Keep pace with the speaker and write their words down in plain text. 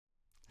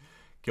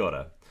Kia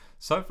ora.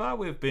 So far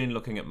we've been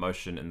looking at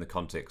motion in the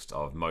context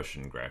of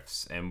motion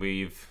graphs, and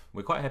we're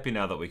quite happy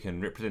now that we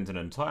can represent an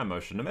entire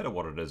motion, no matter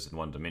what it is in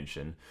one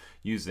dimension,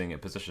 using a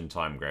position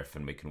time graph,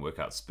 and we can work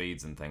out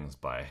speeds and things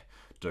by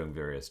doing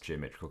various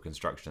geometrical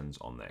constructions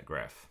on that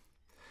graph.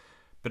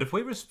 But if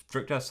we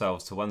restrict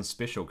ourselves to one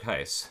special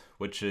case,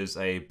 which is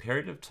a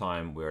period of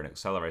time where an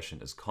acceleration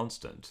is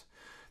constant,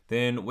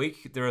 then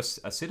there are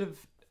a set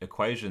of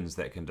equations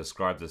that can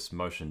describe this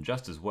motion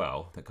just as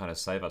well, that kind of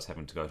save us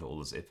having to go to all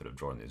this effort of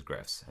drawing these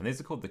graphs. And these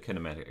are called the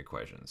kinematic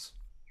equations.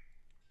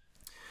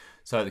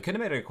 So the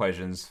kinematic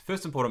equations,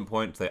 first important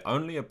point, they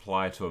only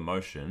apply to a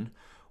motion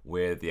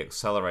where the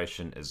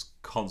acceleration is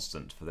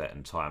constant for that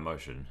entire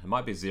motion. It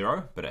might be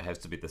zero, but it has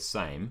to be the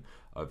same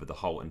over the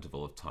whole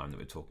interval of time that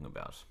we're talking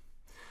about.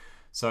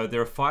 So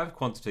there are 5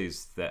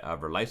 quantities that are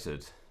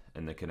related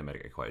in the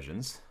kinematic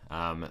equations.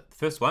 The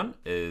first one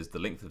is the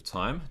length of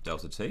time,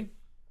 delta t.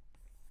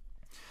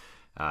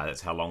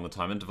 That's how long the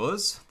time interval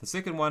is. The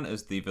second one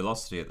is the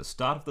velocity at the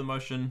start of the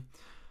motion.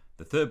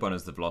 The third one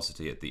is the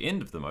velocity at the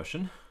end of the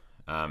motion.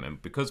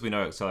 And because we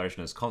know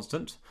acceleration is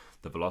constant,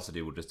 the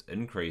velocity will just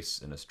increase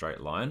in a straight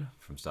line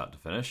from start to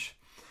finish.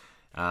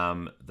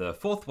 The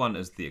fourth one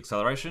is the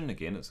acceleration.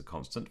 Again, it's a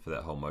constant for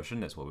that whole motion.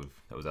 That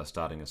was our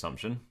starting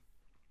assumption.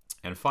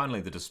 And finally,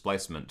 the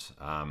displacement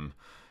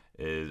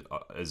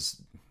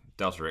is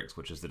delta x,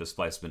 which is the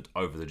displacement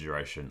over the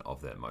duration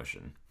of that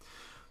motion.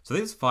 So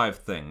these 5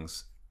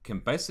 things can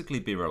basically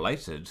be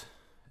related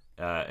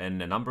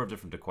in a number of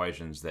different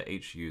equations that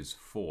each use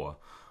 4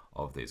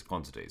 of these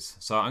quantities.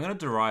 So I'm going to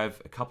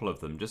derive a couple of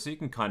them just so you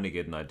can kind of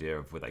get an idea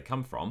of where they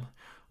come from.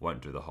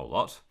 Won't do the whole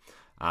lot.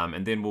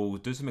 And then we'll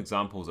do some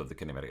examples of the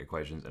kinematic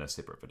equations in a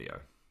separate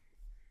video.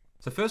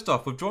 So first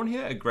off, we've drawn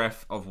here a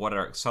graph of what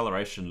our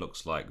acceleration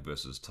looks like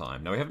versus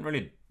time. Now we haven't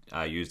really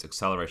used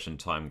acceleration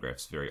time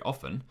graphs very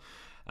often,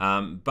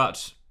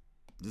 but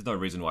there's no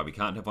reason why we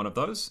can't have one of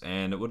those,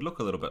 and it would look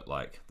a little bit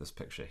like this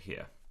picture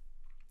here.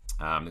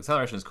 The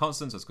acceleration is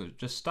constant, so it's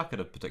just stuck at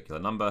a particular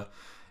number,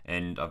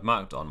 and I've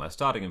marked on my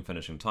starting and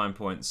finishing time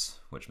points,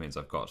 which means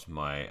I've got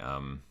my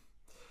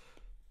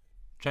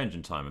change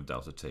in time of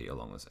delta t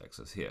along this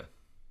axis here.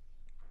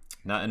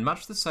 Now, in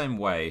much the same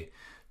way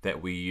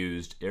that we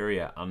used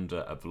area under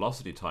a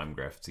velocity time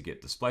graph to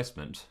get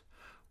displacement,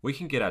 we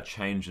can get our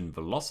change in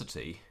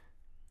velocity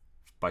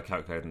by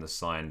calculating the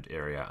signed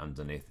area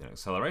underneath an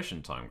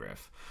acceleration time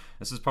graph.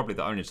 This is probably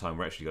the only time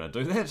we're actually going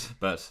to do that,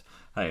 but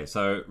hey,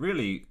 so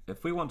really,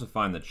 if we want to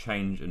find the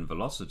change in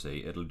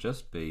velocity, it'll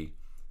just be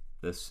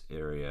this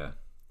area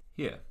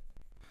here.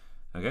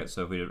 Okay,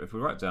 so if we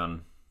write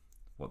down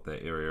what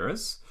that area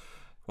is,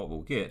 what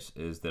we'll get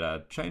is that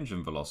our change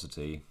in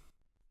velocity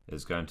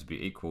is going to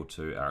be equal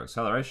to our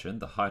acceleration,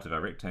 the height of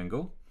our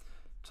rectangle,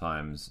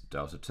 times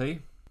delta t.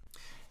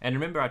 And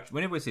remember,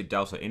 whenever we see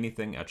delta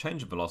anything, our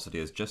change in velocity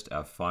is just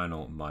our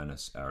final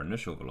minus our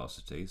initial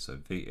velocity. So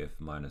Vf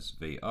minus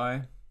Vi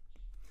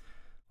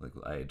will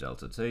equal A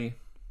delta t.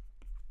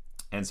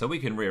 And so we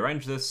can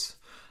rearrange this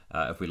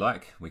if we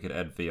like. We could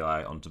add Vi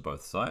onto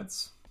both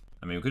sides.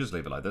 I mean, we could just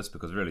leave it like this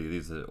because really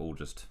these are all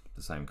just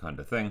the same kind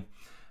of thing,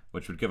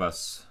 which would give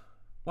us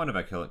one of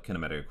our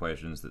kinematic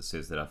equations that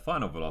says that our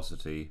final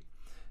velocity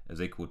is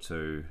equal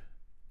to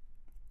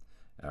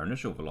our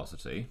initial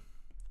velocity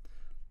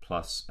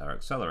plus our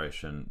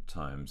acceleration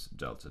times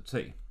delta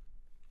t.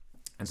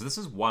 And so this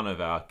is one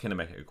of our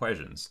kinematic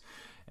equations.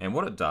 And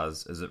what it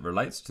does is it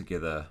relates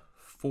together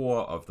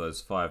 4 of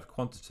those 5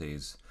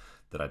 quantities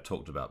that I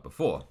talked about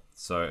before.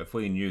 So if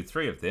we knew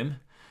 3 of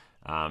them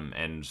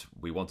and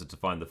we wanted to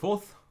find the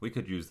 4th, we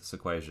could use this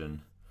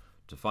equation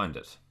to find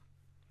it.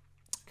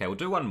 Okay, we'll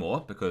do one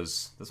more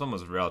because this one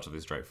was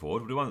relatively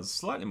straightforward. We'll do one that's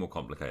slightly more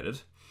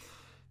complicated.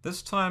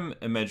 This time,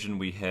 imagine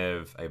we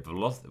have a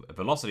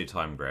velocity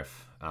time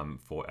graph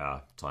for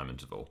our time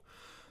interval.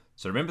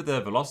 So remember,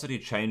 the velocity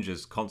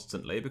changes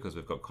constantly because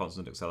we've got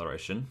constant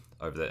acceleration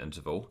over that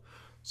interval.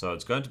 So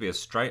it's going to be a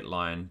straight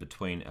line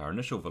between our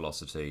initial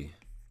velocity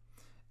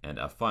and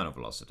our final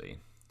velocity.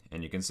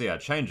 And you can see our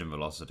change in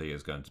velocity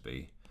is going to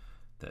be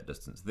that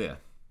distance there.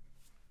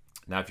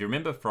 Now, if you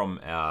remember from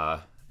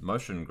our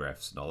motion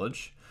graphs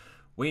knowledge,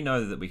 we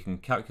know that we can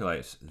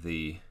calculate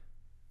the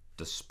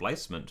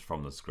displacement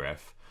from this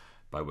graph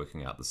by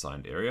working out the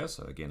signed area.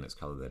 So again, let's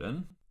color that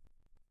in.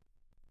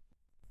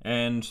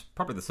 And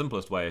probably the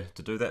simplest way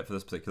to do that for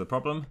this particular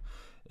problem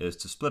is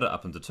to split it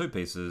up into 2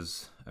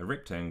 pieces, a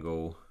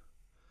rectangle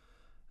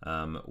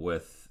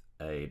with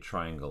a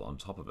triangle on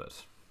top of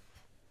it.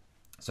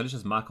 So let's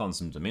just mark on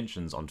some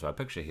dimensions onto our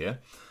picture here.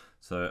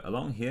 So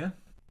along here,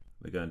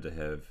 we're going to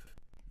have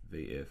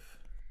Vf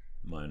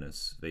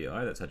minus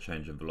Vi, that's our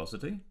change in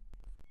velocity.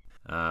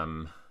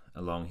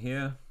 Along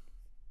here,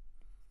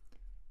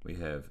 we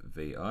have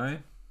Vi,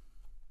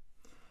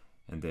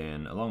 and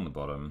then along the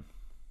bottom,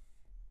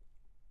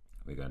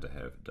 we're going to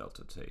have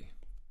delta t.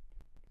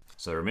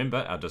 So remember,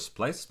 our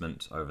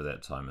displacement over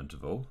that time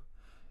interval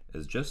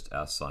is just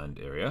our signed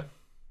area.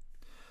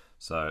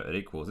 So it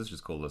equals, let's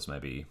just call this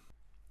maybe,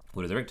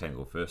 we'll do the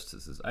rectangle first.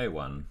 This is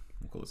A1,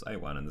 we'll call this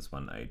A1 and this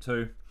one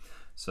A2.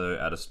 So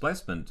our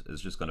displacement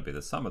is just going to be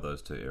the sum of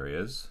those two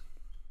areas,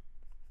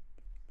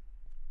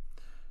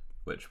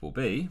 which will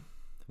be,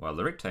 well,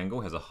 the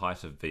rectangle has a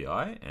height of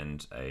vi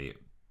and a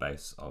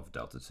base of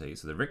delta t.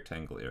 So the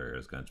rectangle area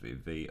is going to be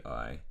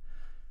vi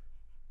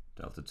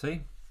delta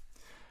t.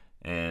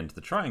 And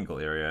the triangle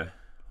area,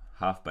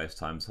 half base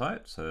times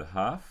height, so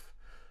half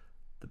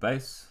the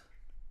base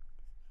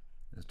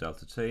is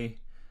delta t,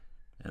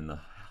 and the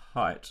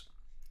height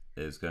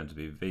is going to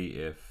be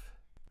vf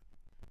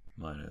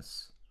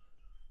minus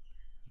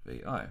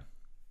vi.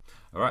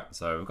 Alright,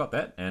 so we've got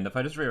that, and if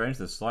I just rearrange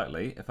this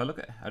slightly, if I look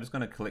at, I'm just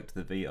going to collect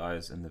the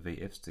vi's and the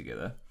vf's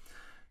together.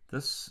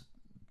 This,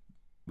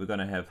 we're going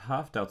to have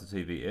half delta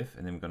t vf,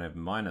 and then we're going to have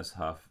minus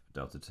half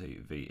delta t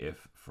vf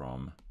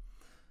from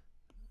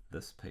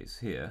this piece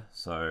here.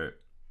 So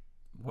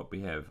what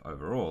we have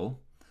overall,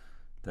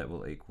 that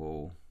will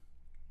equal,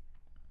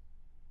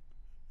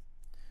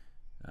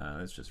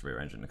 let's just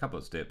rearrange it in a couple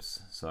of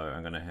steps. So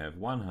I'm going to have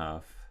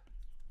 1/2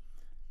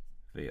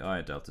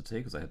 vi delta t,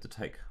 because I have to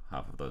take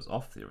half of those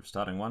off the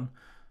starting one,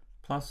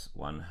 plus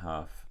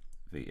 1/2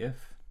 vf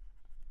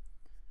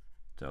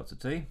delta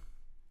t,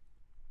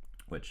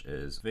 which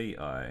is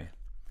vi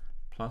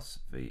plus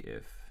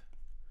vf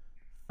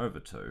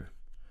over 2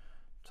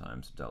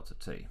 times delta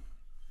t.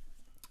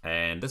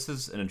 And this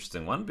is an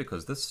interesting one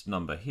because this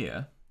number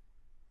here,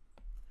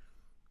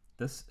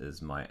 this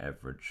is my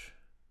average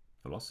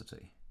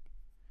velocity.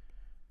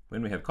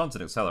 When we have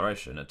constant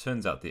acceleration, it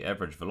turns out the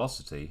average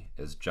velocity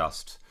is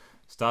just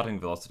starting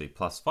velocity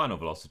plus final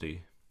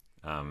velocity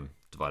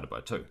divided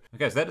by 2.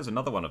 Okay, so that is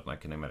another one of my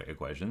kinematic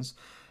equations.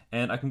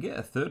 And I can get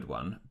a third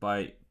one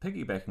by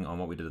piggybacking on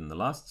what we did in the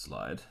last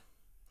slide.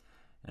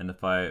 And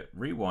if I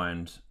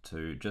rewind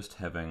to just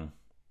having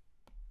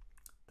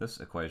this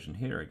equation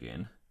here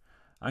again,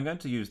 I'm going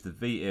to use the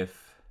Vf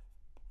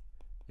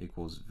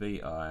equals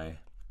Vi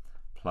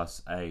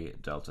plus A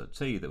delta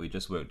t that we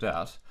just worked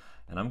out,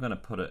 and I'm going to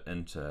put it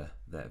into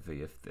that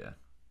Vf there.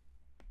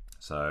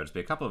 So it'll be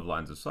a couple of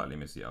lines of slightly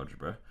messy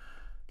algebra.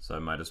 So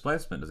my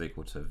displacement is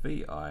equal to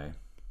Vi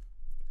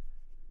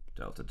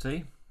delta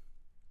t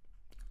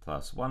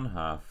plus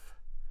 1/2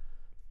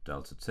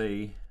 delta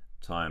t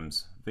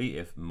times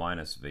Vf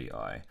minus Vi.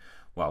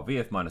 Well,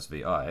 Vf minus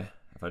Vi,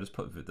 if I just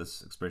put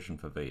this expression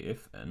for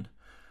Vf in,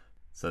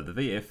 so the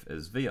Vf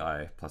is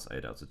Vi plus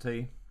A delta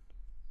t,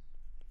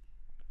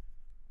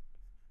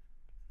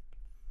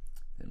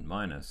 then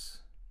minus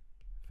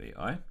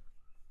Vi.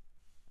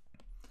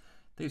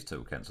 These two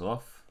will cancel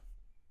off.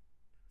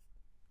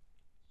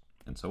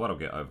 And so what I'll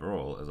get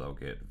overall is I'll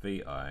get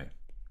Vi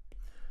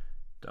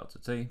delta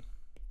t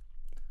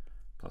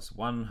plus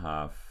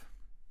 1/2.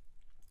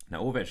 Now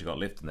all we've actually got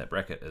left in that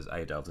bracket is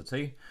A delta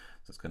t,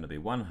 so it's going to be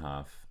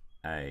 1/2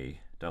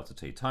 A delta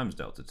t times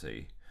delta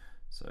t,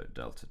 so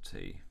delta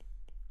t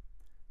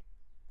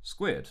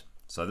squared.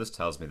 So this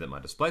tells me that my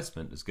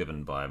displacement is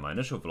given by my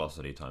initial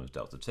velocity times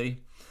delta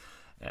t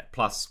at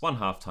plus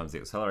 1/2 times the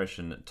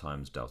acceleration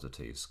times delta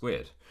t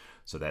squared.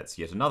 So that's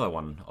yet another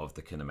one of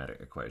the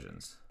kinematic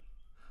equations.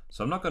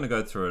 So I'm not going to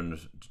go through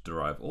and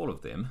derive all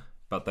of them,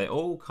 but they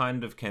all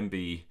kind of can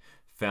be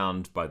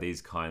found by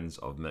these kinds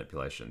of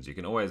manipulations. You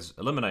can always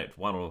eliminate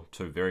one or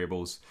two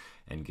variables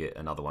and get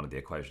another one of the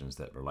equations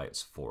that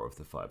relates 4 of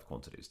the 5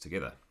 quantities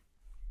together.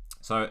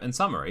 So in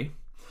summary,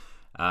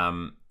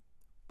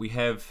 we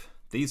have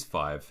these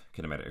 5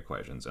 kinematic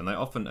equations, and they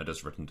often are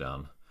just written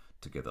down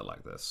together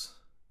like this.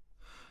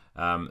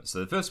 So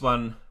the first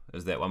one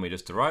is that one we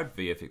just derived,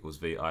 Vf equals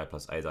Vi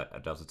plus A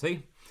delta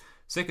t.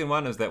 Second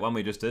one is that one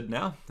we just did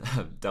now,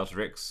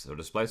 delta x, or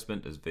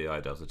displacement, is Vi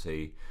delta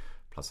t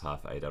plus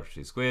 1/2 A delta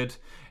t squared.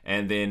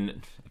 And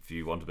then if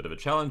you want a bit of a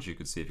challenge, you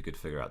could see if you could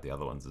figure out the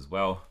other ones as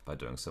well by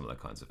doing similar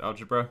kinds of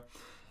algebra.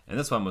 And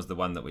this one was the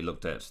one that we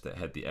looked at that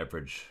had the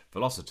average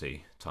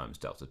velocity times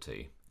delta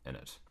t in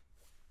it.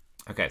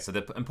 Okay, so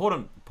the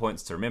important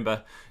points to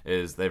remember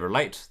is they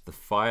relate the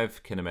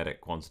 5 kinematic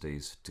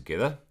quantities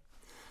together.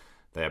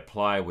 They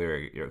apply where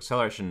your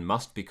acceleration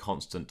must be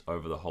constant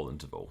over the whole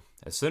interval.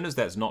 As soon as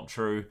that's not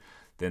true,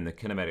 then the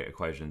kinematic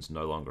equations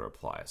no longer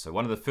apply. So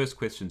one of the first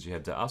questions you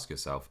have to ask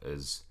yourself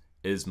is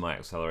my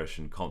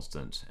acceleration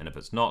constant? And if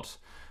it's not,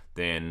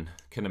 then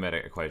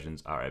kinematic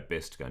equations are at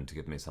best going to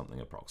give me something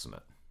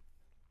approximate.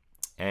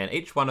 And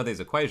each one of these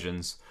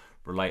equations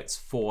relates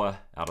 4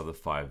 out of the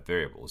 5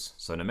 variables.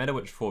 So no matter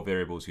which 4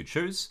 variables you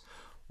choose,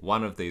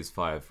 one of these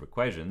 5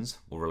 equations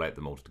will relate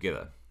them all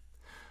together.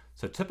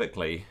 So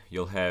typically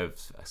you'll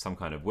have some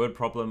kind of word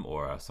problem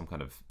or some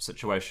kind of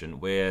situation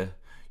where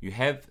you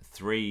have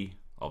 3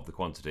 of the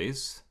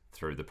quantities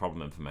through the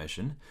problem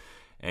information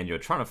and you're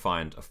trying to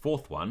find a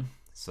 4th one.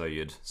 So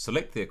you'd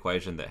select the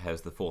equation that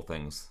has the 4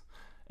 things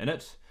in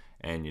it,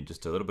 and you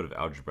just do a little bit of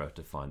algebra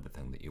to find the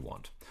thing that you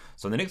want.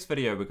 So in the next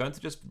video, we're going to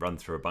just run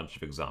through a bunch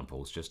of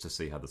examples just to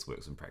see how this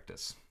works in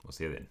practice. We'll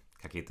see you then.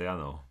 Ka kite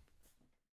anō.